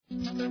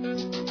Live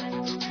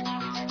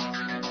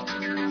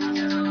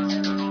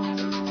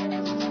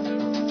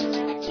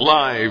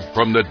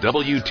from the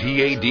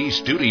WTAD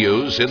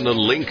studios in the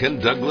Lincoln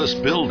Douglas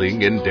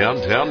building in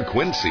downtown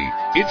Quincy,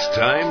 it's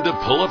time to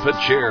pull up a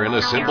chair and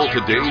assemble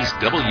today's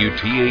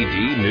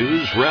WTAD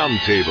News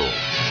Roundtable.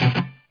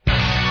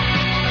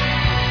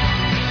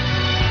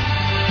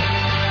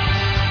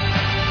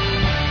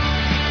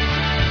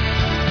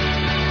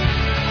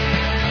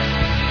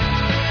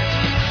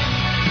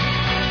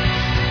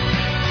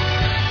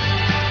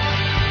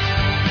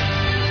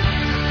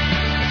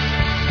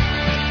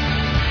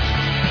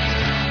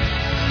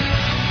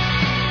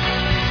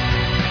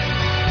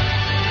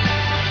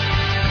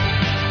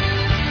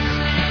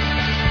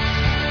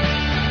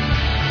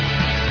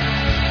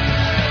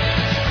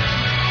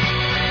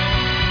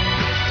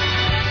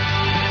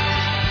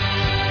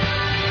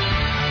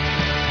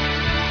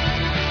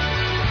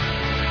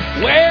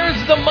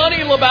 Where's the money,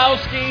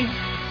 Lebowski?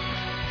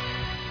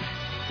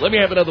 Let me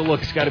have another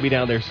look. It's got to be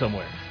down there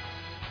somewhere.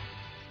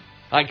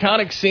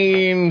 Iconic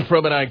scene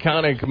from an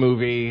iconic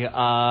movie.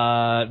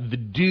 The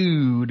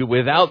dude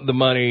without the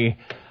money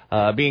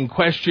being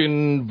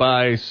questioned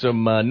by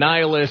some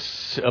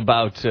nihilists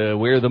about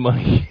where the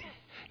money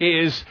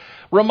is.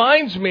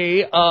 Reminds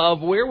me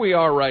of where we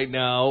are right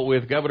now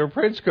with Governor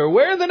Pritzker.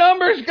 Where are the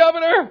numbers,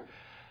 Governor?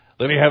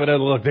 Let me have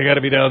another look. They got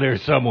to be down there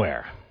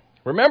somewhere.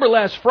 Remember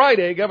last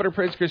Friday, Governor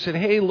Pritzker said,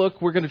 hey,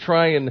 look, we're going to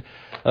try and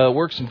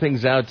work some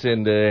things out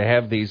and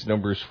have these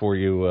numbers for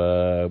you.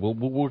 We'll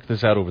work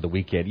this out over the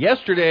weekend.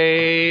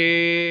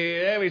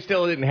 Yesterday, we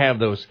still didn't have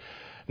those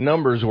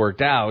numbers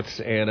worked out,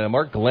 and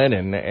Mark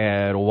Glennon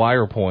at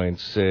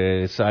WirePoints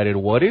decided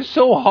what is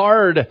so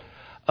hard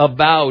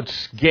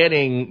about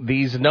getting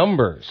these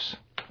numbers?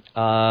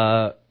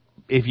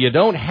 If you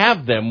don't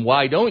have them,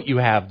 why don't you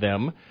have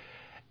them?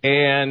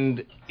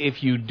 And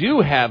if you do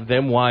have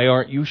them, why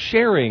aren't you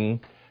sharing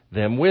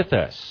them with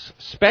us?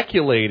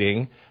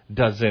 Speculating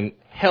doesn't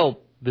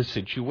help the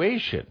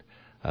situation.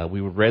 We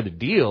would rather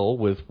deal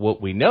with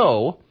what we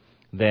know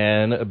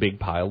than a big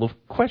pile of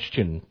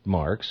question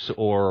marks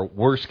or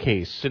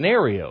worst-case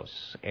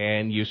scenarios.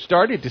 And you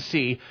started to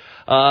see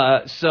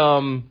the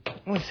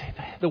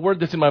word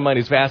that's in my mind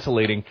is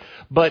vacillating,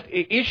 but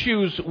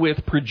issues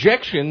with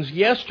projections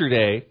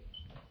yesterday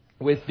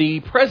with the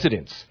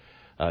president's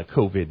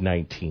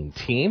COVID-19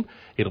 team.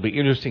 It'll be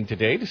interesting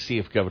today to see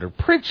if Governor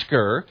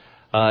Pritzker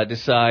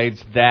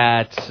decides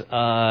that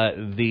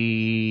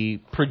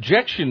the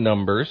projection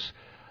numbers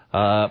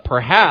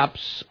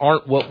perhaps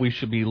aren't what we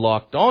should be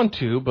locked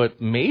onto, but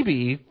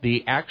maybe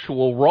the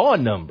actual raw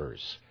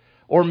numbers,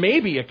 or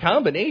maybe a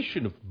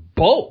combination of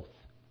both.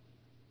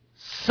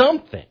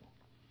 Something.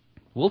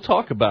 We'll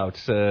talk about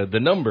the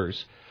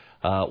numbers,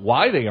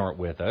 why they aren't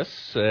with us,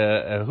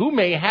 who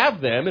may have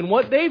them, and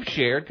what they've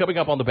shared coming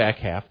up on the back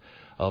half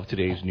of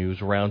today's News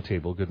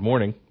Roundtable. Good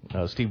morning.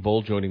 Steve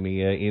Bull joining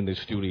me in the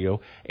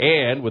studio.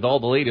 And with all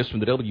the latest from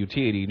the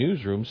WTAD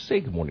newsroom, say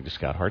good morning to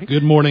Scott Hardy.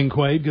 Good morning,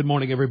 Quade. Good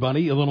morning,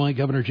 everybody. Illinois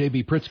Governor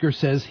J.B. Pritzker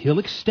says he'll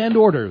extend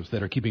orders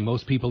that are keeping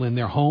most people in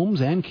their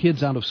homes and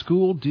kids out of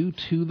school due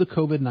to the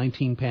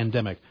COVID-19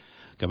 pandemic.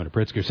 Governor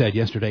Pritzker said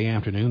yesterday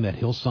afternoon that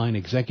he'll sign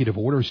executive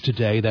orders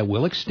today that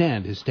will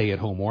extend his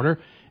stay-at-home order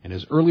and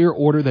his earlier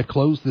order that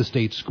closed the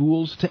state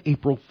schools to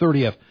April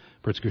 30th.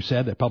 Pritzker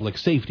said that public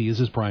safety is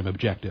his prime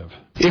objective.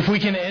 If we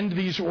can end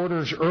these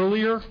orders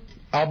earlier,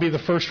 I'll be the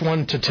first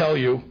one to tell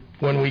you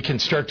when we can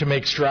start to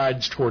make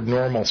strides toward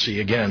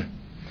normalcy again.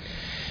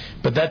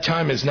 But that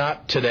time is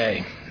not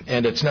today,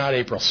 and it's not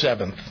April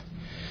 7th.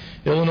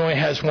 Illinois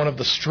has one of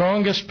the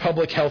strongest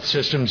public health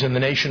systems in the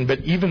nation, but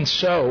even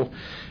so,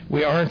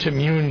 we aren't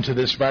immune to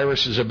this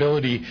virus's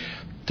ability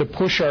to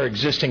push our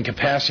existing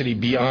capacity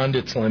beyond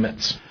its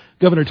limits.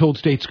 Governor told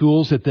state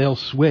schools that they'll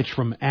switch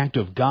from Act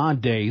of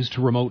God days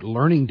to remote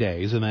learning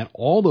days, and that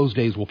all those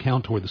days will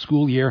count toward the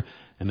school year,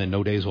 and then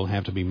no days will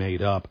have to be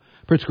made up.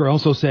 Pritzker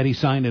also said he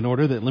signed an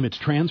order that limits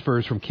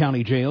transfers from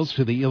county jails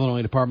to the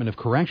Illinois Department of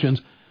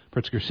Corrections.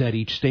 Pritzker said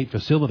each state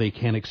facility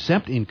can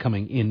accept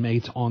incoming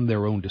inmates on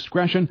their own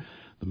discretion.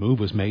 The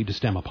move was made to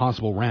stem a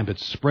possible rampant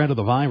spread of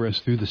the virus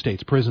through the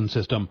state's prison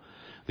system.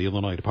 The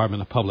Illinois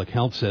Department of Public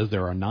Health says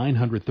there are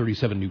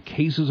 937 new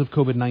cases of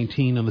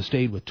COVID-19 in the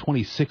state, with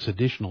 26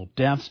 additional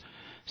deaths.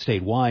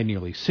 Statewide,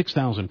 nearly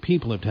 6,000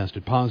 people have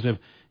tested positive,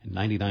 and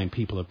 99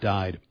 people have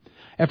died.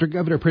 After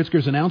Governor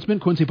Pritzker's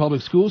announcement, Quincy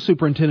Public Schools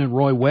Superintendent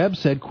Roy Webb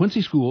said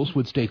Quincy schools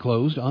would stay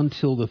closed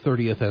until the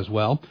 30th as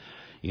well.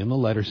 In the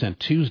letter sent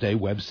Tuesday,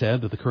 Webb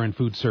said that the current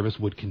food service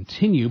would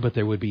continue, but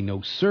there would be no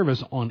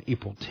service on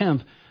April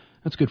 10th.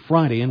 That's Good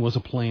Friday and was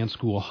a planned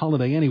school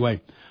holiday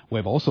anyway.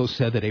 Webb also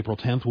said that April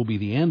 10th will be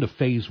the end of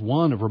Phase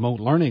 1 of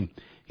remote learning.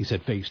 He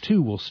said Phase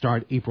 2 will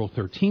start April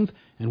 13th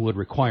and would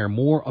require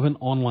more of an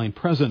online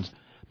presence.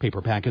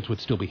 Paper packets would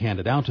still be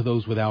handed out to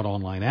those without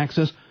online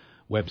access.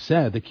 Webb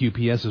said that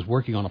QPS is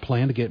working on a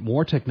plan to get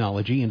more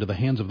technology into the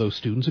hands of those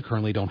students who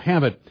currently don't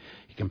have it.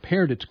 He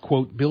compared it to,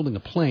 quote, building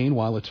a plane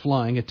while it's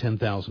flying at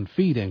 10,000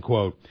 feet, end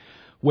quote.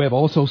 Webb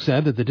also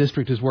said that the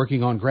district is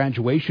working on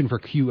graduation for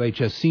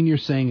QHS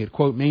seniors, saying it,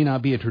 quote, may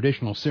not be a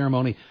traditional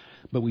ceremony,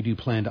 but we do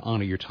plan to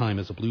honor your time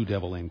as a Blue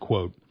Devil, end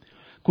quote.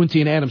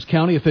 Quincy and Adams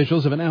County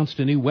officials have announced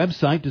a new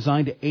website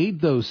designed to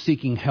aid those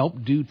seeking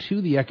help due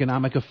to the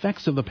economic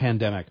effects of the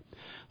pandemic.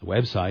 The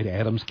website,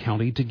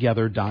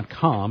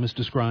 adamscountytogether.com, is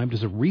described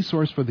as a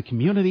resource for the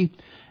community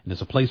and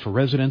is a place for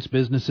residents,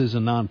 businesses,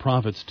 and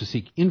nonprofits to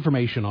seek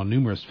information on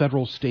numerous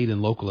federal, state,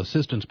 and local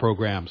assistance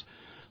programs.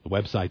 The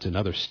website's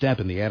another step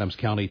in the Adams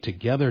County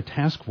Together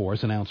Task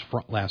Force announced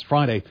last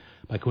Friday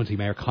by Quincy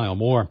Mayor Kyle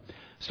Moore.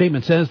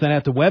 Statement says that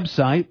at the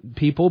website,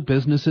 people,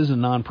 businesses,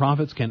 and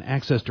nonprofits can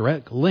access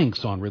direct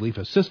links on relief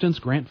assistance,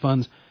 grant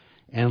funds,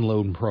 and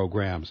loan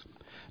programs.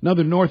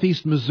 Another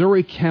northeast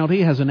Missouri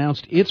county has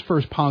announced its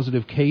first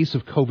positive case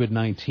of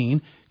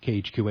COVID-19.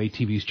 KHQA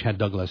TV's Chad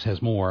Douglas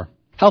has more.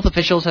 Health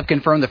officials have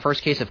confirmed the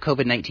first case of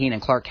COVID-19 in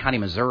Clark County,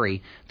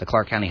 Missouri. The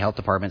Clark County Health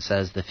Department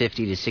says the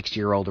 50 to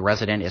 60-year-old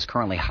resident is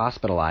currently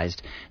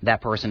hospitalized.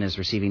 That person is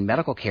receiving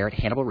medical care at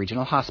Hannibal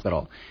Regional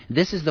Hospital.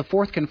 This is the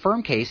fourth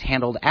confirmed case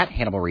handled at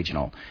Hannibal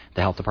Regional.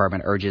 The health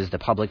department urges the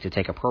public to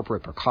take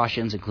appropriate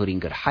precautions, including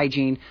good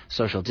hygiene,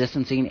 social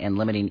distancing, and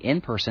limiting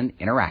in-person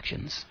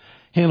interactions.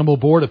 Hannibal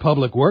Board of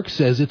Public Works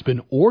says it's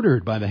been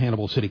ordered by the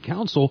Hannibal City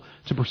Council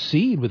to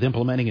proceed with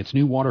implementing its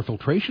new water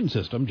filtration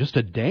system just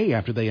a day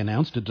after they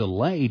announced a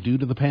delay due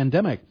to the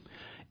pandemic.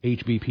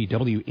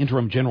 HBPW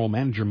Interim General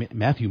Manager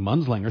Matthew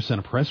Munzlinger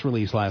sent a press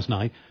release last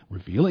night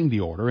revealing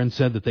the order and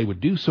said that they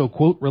would do so,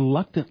 quote,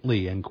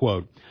 reluctantly, end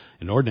quote.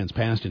 An ordinance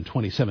passed in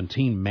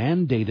 2017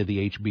 mandated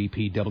the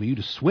HBPW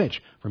to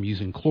switch from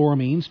using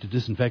chloramines to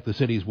disinfect the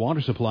city's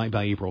water supply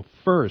by April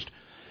 1st.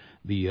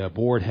 The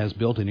board has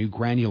built a new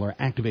granular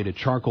activated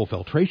charcoal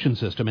filtration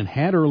system and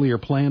had earlier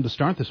planned to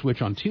start the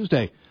switch on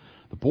Tuesday.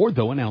 The board,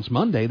 though, announced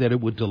Monday that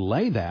it would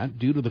delay that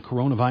due to the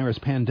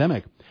coronavirus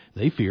pandemic.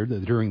 They feared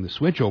that during the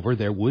switchover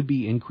there would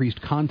be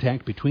increased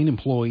contact between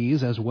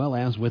employees as well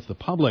as with the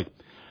public.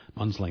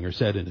 Munzlinger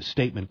said in a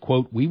statement,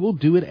 quote, we will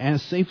do it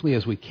as safely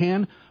as we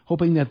can,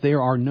 hoping that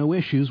there are no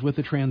issues with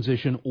the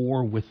transition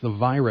or with the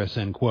virus,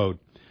 end quote.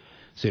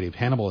 City of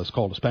Hannibal has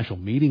called a special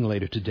meeting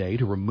later today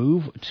to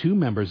remove 2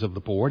 members of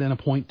the board and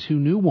appoint 2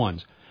 new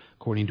ones.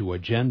 According to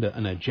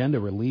an agenda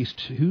released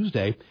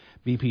Tuesday,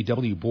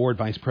 BPW Board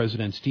Vice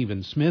President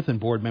Stephen Smith and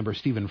board member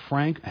Stephen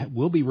Frank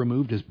will be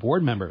removed as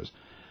board members.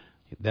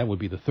 That would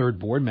be the 3rd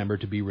board member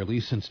to be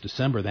released since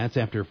December. That's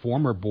after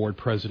former board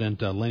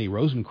president Lenny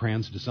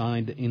Rosencrantz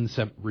resigned in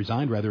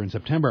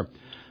September.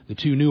 The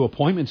 2 new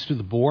appointments to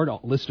the board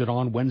listed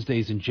on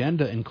Wednesday's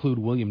agenda include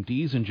William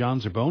Dees and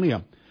John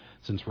Zerbonia.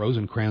 Since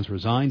Rosencrantz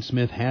resigned,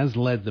 Smith has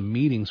led the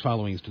meetings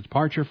following his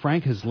departure.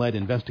 Frank has led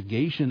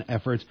investigation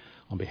efforts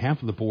on behalf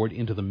of the board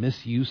into the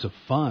misuse of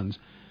funds.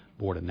 The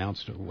board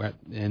announced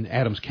in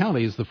Adams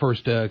County is the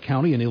first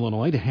county in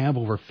Illinois to have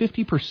over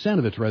 50%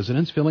 of its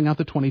residents filling out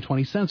the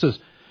 2020 census.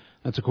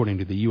 That's according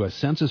to the U.S.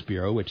 Census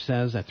Bureau, which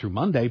says that through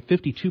Monday,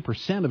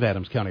 52% of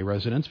Adams County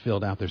residents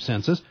filled out their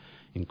census.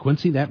 In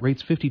Quincy, that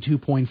rate's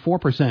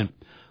 52.4%.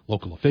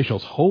 Local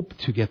officials hope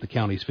to get the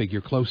county's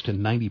figure close to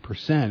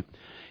 90%.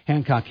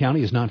 Hancock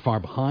County is not far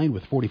behind,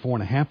 with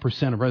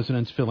 44.5% of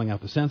residents filling out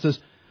the census.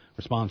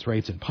 Response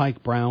rates in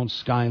Pike, Brown,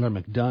 Schuyler,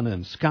 McDonough,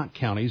 and Scott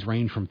counties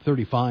range from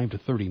 35 to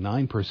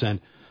 39%.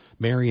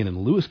 Marion and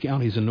Lewis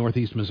counties in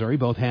northeast Missouri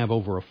both have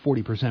over a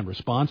 40%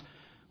 response.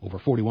 Over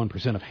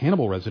 41% of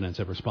Hannibal residents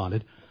have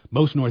responded.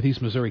 Most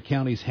northeast Missouri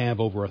counties have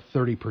over a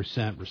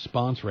 30%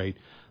 response rate.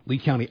 Lee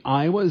County,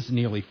 Iowa is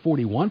nearly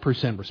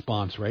 41%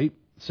 response rate.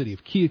 The city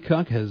of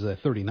Keokuk has a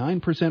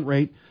 39%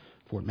 rate.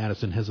 Fort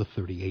Madison has a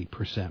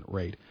 38%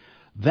 rate.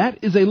 That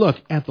is a look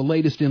at the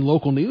latest in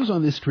local news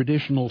on this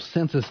traditional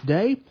Census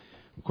Day.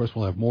 Of course,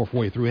 we'll have more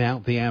for you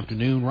throughout the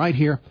afternoon right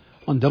here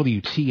on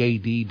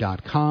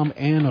WTAD.com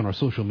and on our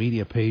social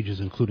media pages,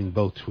 including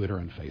both Twitter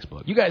and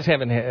Facebook. You guys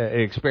haven't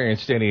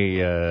experienced any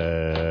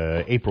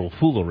April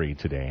foolery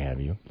today, have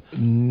you?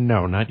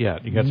 No, not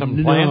yet. You got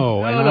something planned?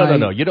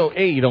 No. You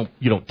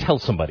don't tell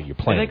somebody you're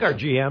planning. I think our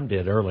GM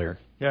did earlier.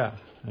 Yeah.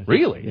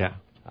 Really? Yeah.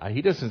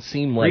 He doesn't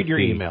seem like Read your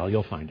email,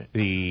 you'll find it.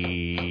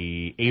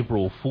 The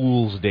April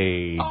Fool's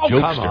Day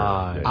jokester. Come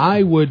on.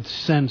 I would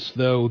sense,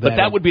 though, that... But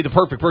that would be the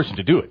perfect person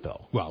to do it,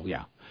 though. Well,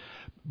 yeah.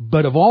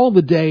 But of all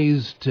the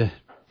days to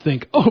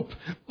think,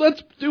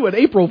 let's do an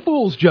April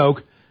Fool's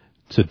joke,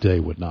 today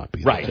would not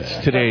be the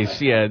day.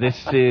 Today's,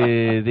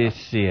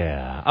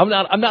 I'm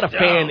not a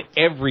fan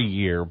every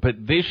year,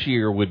 but this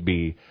year would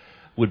be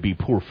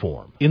poor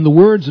form. In the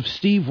words of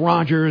Steve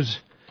Rogers,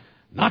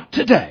 not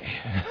today.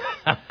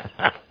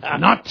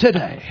 Not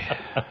today.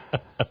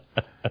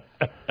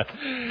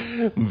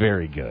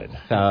 Very good.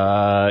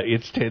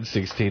 It's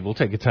 10:16. We'll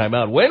take a time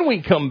out. When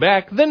we come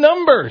back, the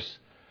numbers.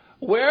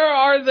 Where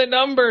are the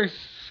numbers,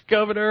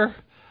 Governor?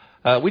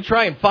 We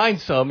try and find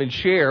some and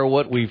share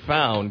what we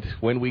found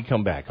when we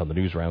come back on the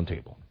News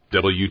Roundtable.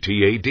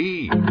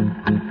 WTAD.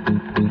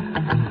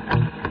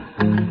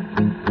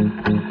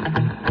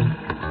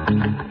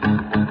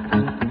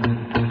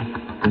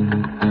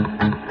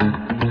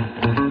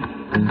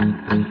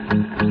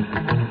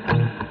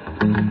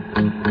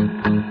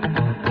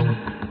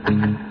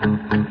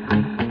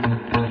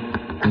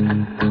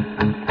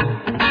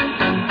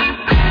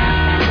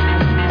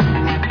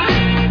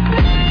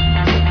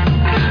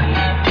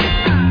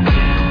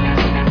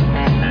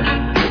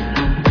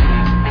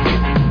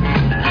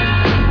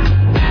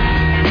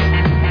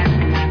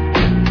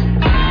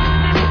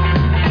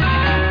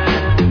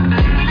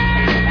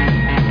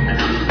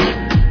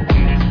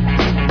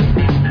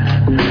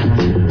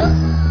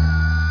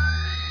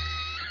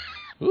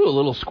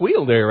 little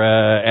squeal there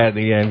at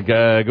the end.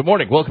 Good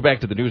morning. Welcome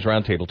back to the News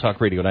Roundtable,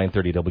 Talk Radio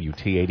 930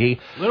 WTAD.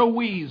 Little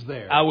wheeze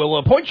there. I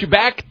will point you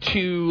back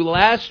to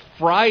last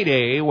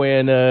Friday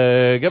when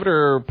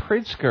Governor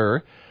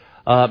Pritzker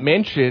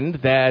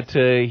mentioned that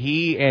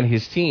he and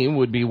his team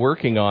would be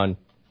working on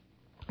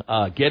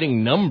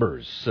getting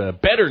numbers,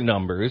 better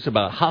numbers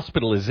about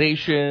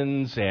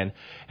hospitalizations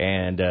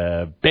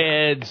and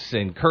beds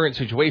and current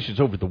situations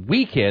over the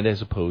weekend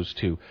as opposed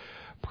to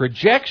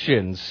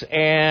projections.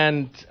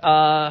 And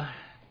I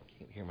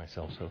can't hear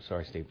myself, so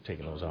sorry, Steve, for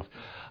taking those off.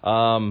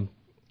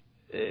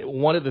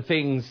 One of the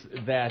things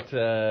that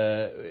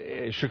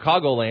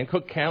Chicagoland,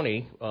 Cook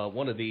County,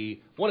 one of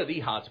the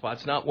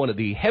hotspots, not one of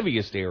the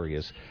heaviest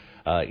areas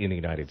in the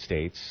United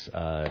States.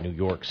 New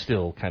York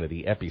still kind of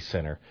the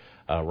epicenter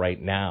right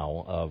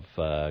now of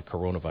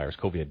coronavirus,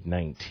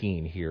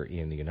 COVID-19 here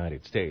in the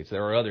United States.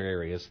 There are other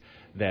areas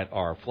that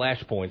are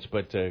flashpoints,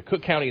 but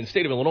Cook County in the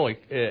state of Illinois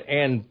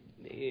and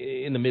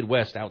in the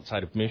Midwest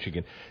outside of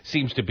Michigan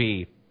seems to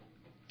be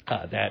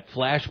that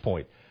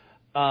flashpoint.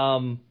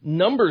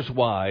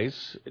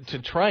 Numbers-wise, to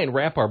try and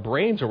wrap our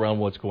brains around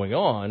what's going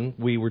on,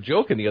 we were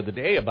joking the other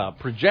day about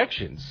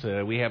projections.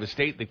 We have a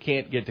state that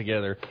can't get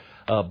together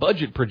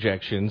budget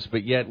projections,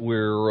 but yet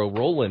we're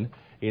rolling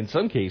in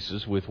some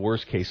cases with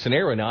worst-case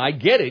scenario. Now, I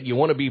get it. You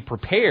want to be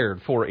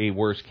prepared for a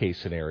worst-case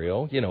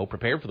scenario. You know,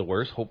 prepare for the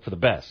worst, hope for the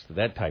best,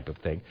 that type of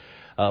thing.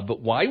 But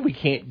why we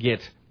can't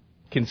get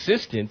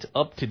consistent,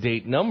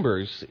 up-to-date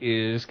numbers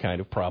is kind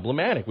of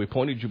problematic. We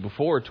pointed you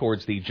before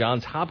towards the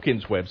Johns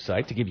Hopkins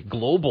website to give you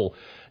global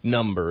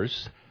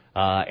numbers,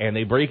 and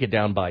they break it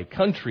down by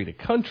country to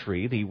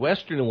country. The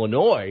Western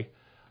Illinois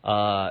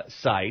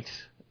site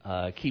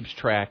keeps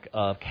track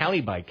of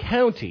county by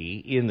county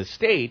in the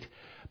state,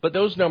 but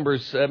those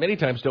numbers many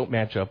times don't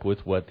match up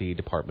with what the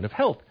Department of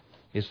Health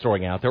is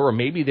throwing out there, or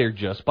maybe they're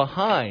just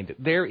behind.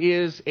 There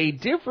is a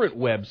different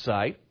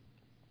website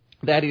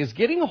that is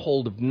getting a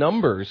hold of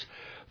numbers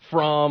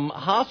from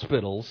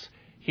hospitals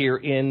here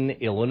in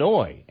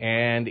Illinois,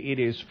 and it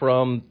is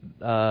from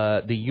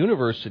the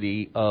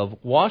University of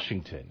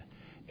Washington.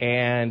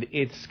 And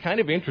it's kind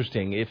of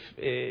interesting. If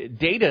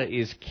data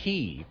is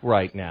key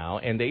right now,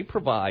 and they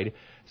provide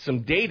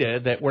some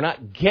data that we're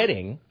not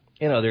getting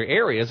in other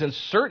areas, and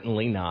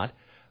certainly not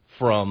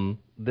from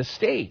the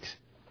state.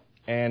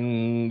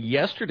 And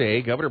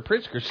yesterday, Governor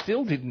Pritzker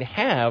still didn't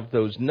have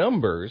those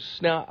numbers.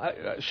 Now,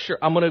 sure,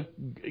 I'm going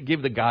to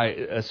give the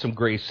guy some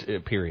grace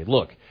period.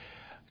 Look,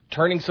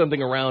 turning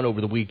something around over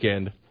the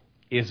weekend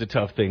is a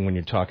tough thing when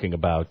you're talking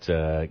about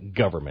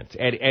government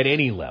at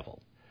any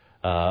level.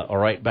 All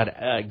right,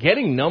 but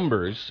getting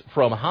numbers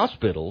from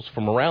hospitals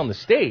from around the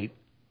state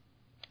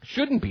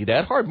shouldn't be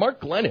that hard. Mark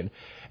Glennon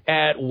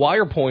at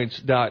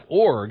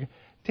wirepoints.org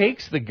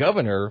takes the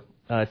governor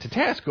to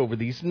task over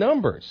these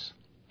numbers.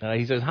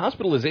 He says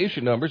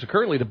hospitalization numbers are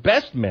currently the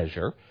best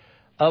measure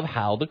of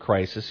how the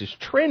crisis is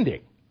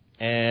trending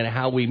and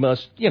how we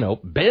must,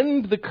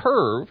 bend the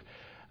curve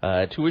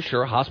to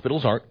assure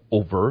hospitals aren't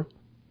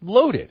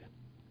overloaded.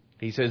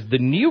 He says the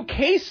new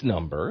case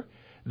number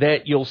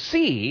that you'll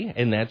see,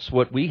 and that's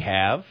what we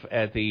have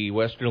at the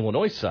Western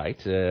Illinois site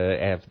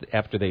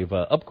after they've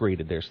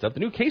upgraded their stuff, the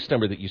new case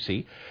number that you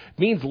see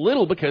means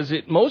little because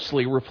it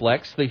mostly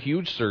reflects the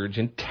huge surge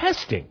in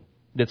testing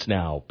that's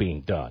now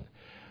being done.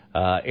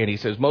 And he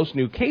says most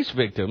new case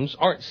victims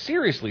aren't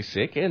seriously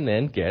sick and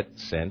then get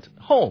sent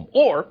home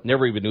or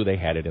never even knew they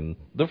had it in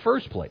the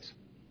first place.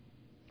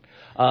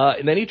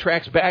 And then he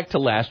tracks back to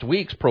last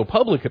week's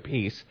ProPublica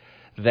piece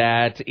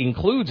that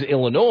includes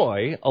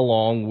Illinois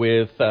along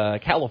with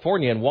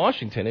California and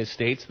Washington as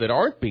states that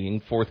aren't being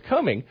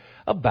forthcoming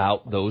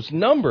about those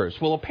numbers.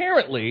 Well,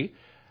 apparently,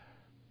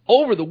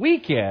 over the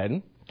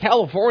weekend,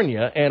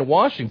 California and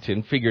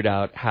Washington figured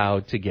out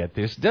how to get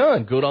this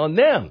done. Good on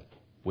them.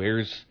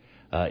 Where's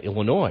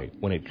Illinois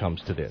when it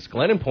comes to this?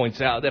 Glennon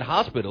points out that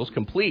hospitals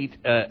complete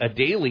a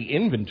daily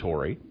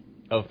inventory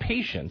of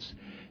patients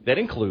that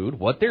include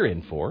what they're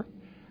in for,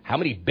 how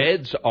many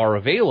beds are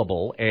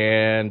available,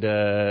 and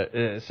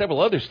several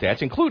other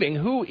stats, including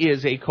who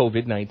is a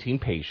COVID-19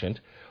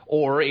 patient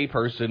or a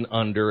person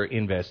under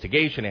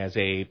investigation as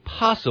a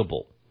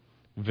possible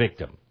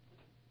victim.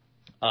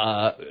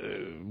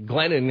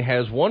 Glennon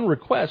has one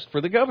request for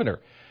the governor.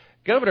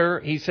 Governor,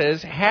 he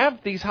says,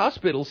 have these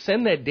hospitals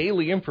send that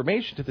daily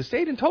information to the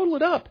state and total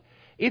it up.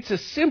 It's a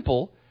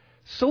simple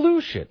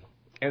solution.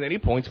 And then he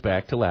points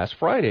back to last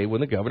Friday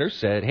when the governor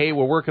said, hey,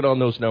 we're working on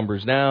those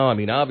numbers now. I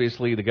mean,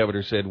 obviously, the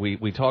governor said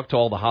we talked to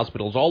all the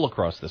hospitals all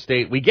across the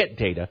state. We get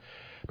data.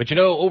 But,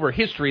 over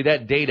history,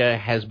 that data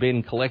has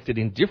been collected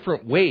in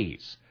different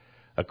ways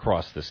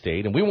across the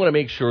state. And we want to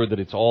make sure that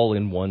it's all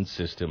in one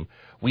system.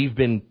 We've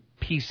been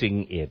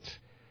piecing it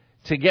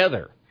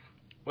together.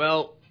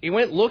 Well, he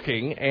went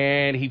looking,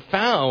 and he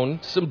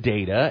found some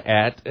data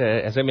at,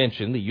 as I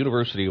mentioned, the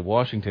University of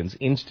Washington's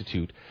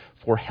Institute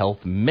for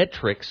Health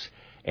Metrics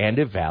and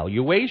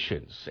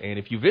Evaluations. And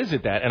if you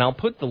visit that, and I'll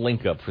put the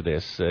link up for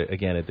this,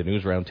 again, at the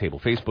News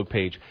Roundtable Facebook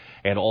page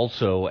and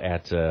also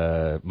at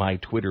my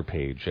Twitter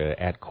page,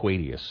 at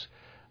Quadius,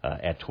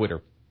 at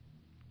Twitter.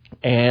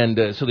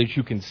 and so that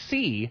you can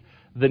see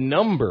the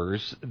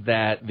numbers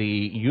that the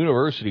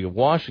University of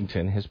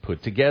Washington has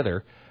put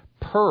together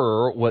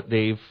per what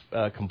they've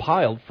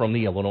compiled from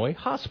the Illinois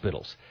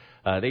hospitals.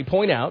 They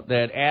point out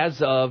that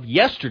as of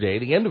yesterday,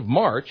 the end of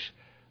March,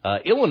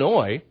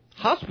 Illinois,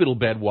 hospital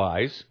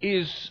bed-wise,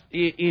 is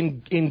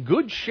in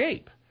good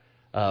shape.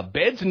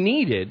 Beds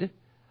needed,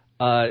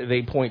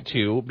 they point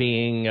to,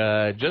 being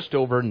just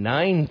over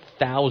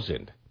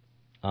 9,000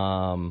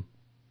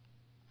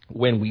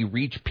 when we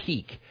reach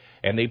peak.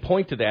 And they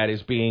point to that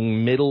as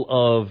being middle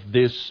of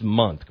this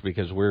month,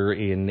 because we're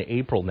in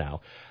April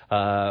now,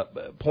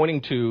 pointing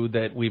to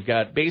that we've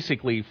got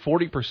basically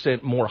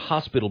 40% more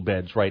hospital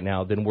beds right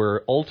now than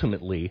we're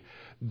ultimately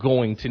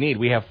going to need.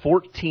 We have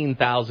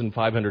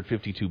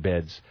 14,552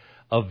 beds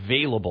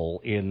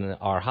available in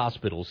our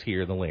hospitals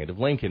here in the land of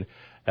Lincoln.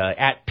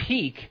 At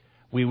peak,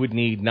 we would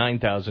need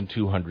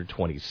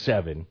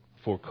 9,227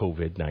 for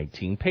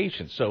COVID-19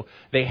 patients. So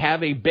they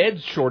have a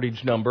bed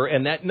shortage number,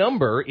 and that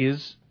number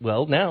is,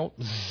 well, now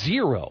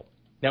 0.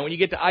 Now, when you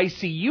get to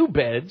ICU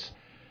beds,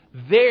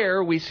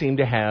 there we seem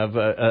to have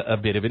a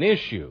bit of an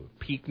issue.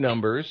 Peak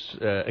numbers,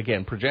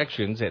 again,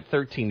 projections at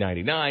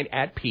 1,399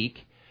 at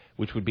peak,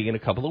 which would be in a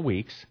couple of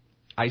weeks.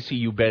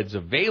 ICU beds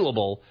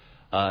available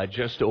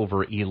just over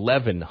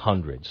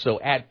 1,100. So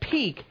at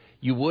peak,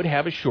 you would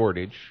have a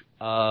shortage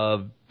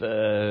of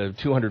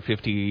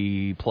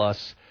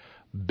 250-plus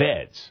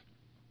beds.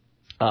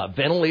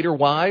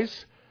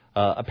 Ventilator-wise,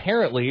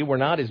 apparently we're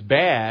not as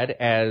bad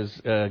as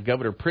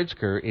Governor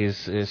Pritzker is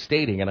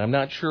stating, and I'm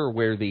not sure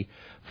where the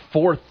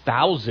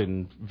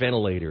 4,000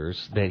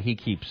 ventilators that he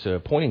keeps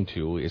pointing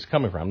to is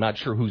coming from. I'm not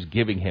sure who's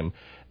giving him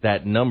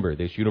that number.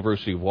 This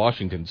University of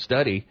Washington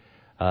study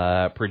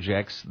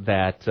projects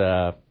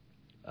that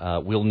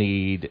we'll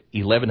need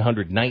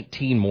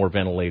 1,119 more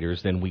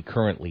ventilators than we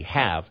currently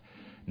have,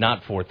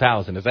 not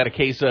 4,000. Is that a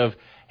case of,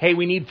 hey,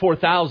 we need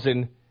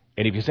 4,000,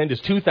 and if you send us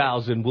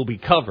 2,000, we'll be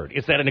covered?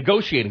 Is that a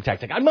negotiating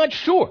tactic? I'm not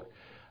sure.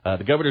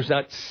 The governor's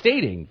not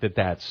stating that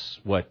that's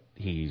what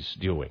he's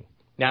doing.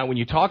 Now, when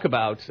you talk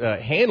about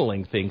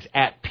handling things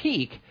at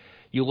peak,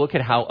 you look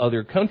at how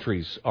other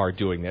countries are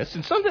doing this.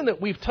 And something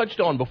that we've touched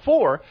on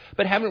before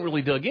but haven't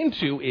really dug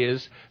into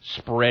is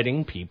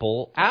spreading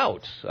people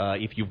out.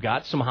 If you've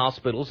got some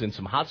hospitals in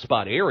some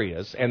hotspot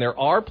areas, and there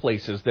are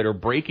places that are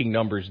breaking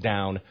numbers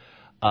down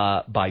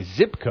by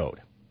zip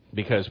code,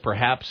 because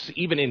perhaps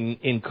even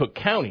in Cook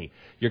County,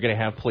 you're going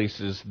to have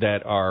places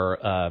that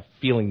are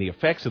feeling the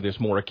effects of this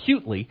more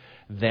acutely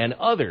than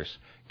others.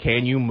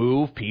 Can you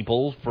move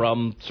people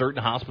from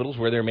certain hospitals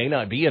where there may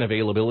not be an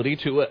availability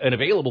to an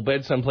available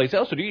bed someplace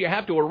else, or do you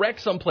have to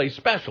erect someplace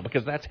special?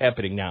 Because that's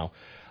happening now.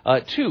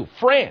 2,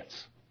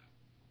 France,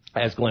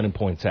 as Glennon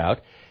points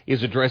out,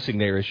 is addressing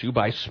their issue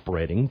by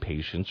spreading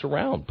patients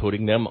around,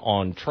 putting them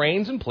on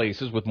trains and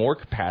places with more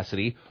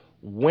capacity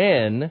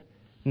when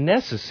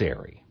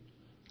necessary.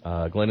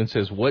 Glennon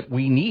says what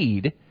we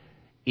need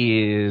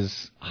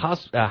is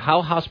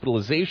how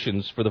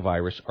hospitalizations for the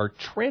virus are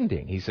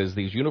trending. He says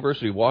these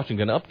University of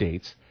Washington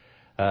updates,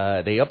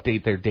 they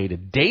update their data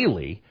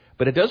daily,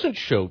 but it doesn't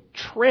show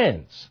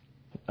trends.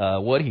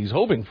 What he's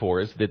hoping for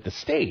is that the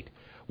state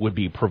would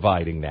be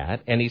providing that,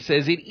 and he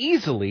says it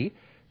easily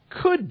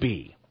could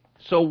be.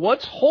 So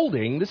what's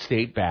holding the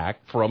state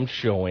back from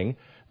showing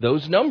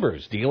those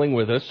numbers, dealing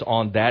with us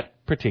on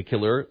that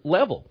particular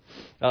level?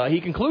 He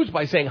concludes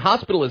by saying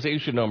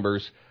hospitalization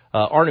numbers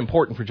aren't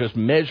important for just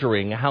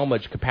measuring how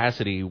much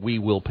capacity we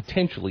will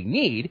potentially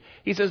need.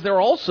 He says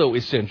they're also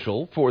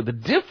essential for the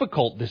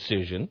difficult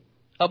decision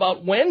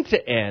about when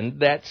to end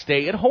that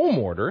stay-at-home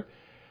order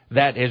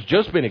that has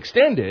just been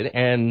extended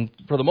and,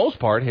 for the most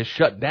part, has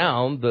shut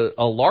down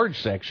a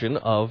large section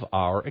of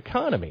our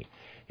economy.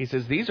 He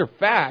says these are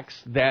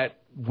facts that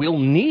we'll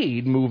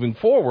need moving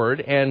forward,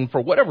 and for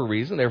whatever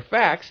reason, they're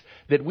facts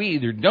that we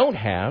either don't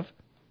have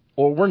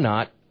or we're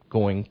not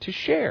going to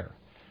share.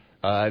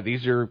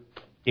 These are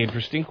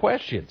interesting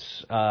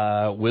questions.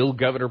 Will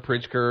Governor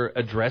Pritzker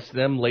address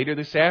them later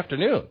this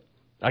afternoon?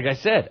 Like I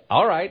said,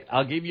 all right,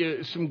 I'll give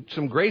you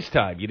some grace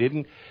time. You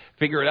didn't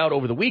figure it out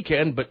over the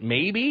weekend, but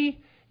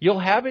maybe you'll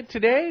have it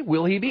today.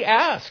 Will he be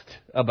asked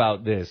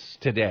about this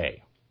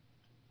today?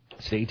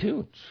 Stay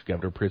tuned.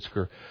 Governor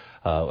Pritzker,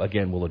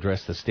 again, will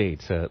address the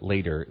states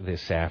later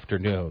this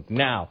afternoon.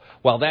 Now,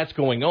 while that's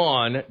going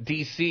on,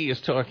 D.C.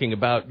 is talking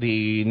about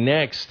the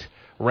next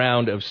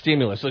round of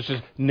stimulus. Let's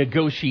just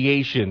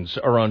negotiations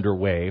are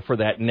underway for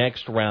that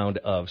next round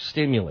of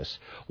stimulus.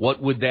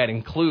 What would that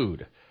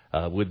include?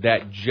 Would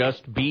that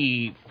just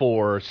be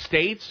for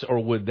states,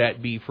 or would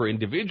that be for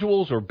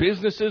individuals or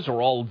businesses,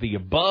 or all of the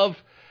above?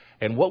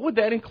 And what would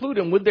that include?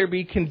 And would there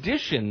be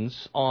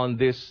conditions on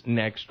this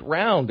next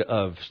round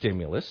of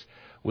stimulus?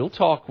 We'll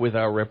talk with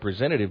our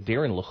representative,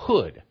 Darren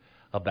LaHood,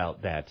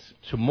 about that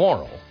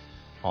tomorrow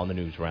on the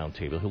News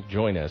Roundtable. He'll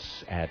join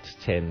us at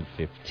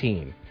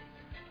 10:15.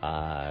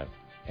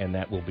 And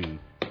that will be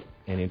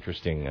an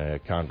interesting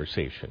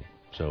conversation.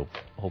 So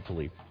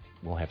hopefully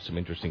we'll have some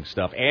interesting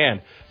stuff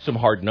and some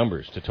hard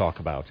numbers to talk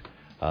about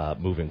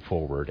moving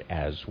forward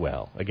as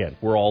well. Again,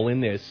 we're all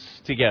in this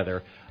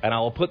together, and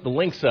I'll put the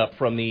links up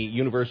from the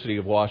University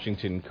of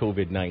Washington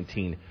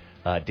COVID-19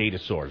 data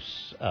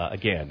source,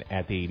 again,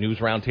 at the News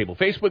Roundtable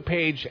Facebook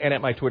page and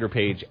at my Twitter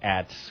page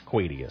at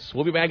Quadius.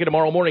 We'll be back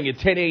tomorrow morning at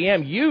 10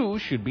 a.m. You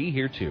should be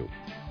here, too.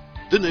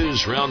 The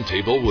News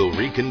Roundtable will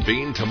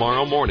reconvene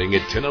tomorrow morning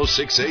at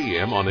 10:06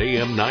 a.m. on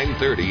AM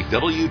 930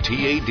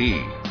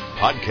 WTAD.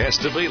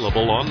 Podcast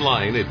available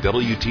online at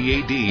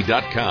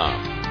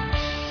WTAD.com.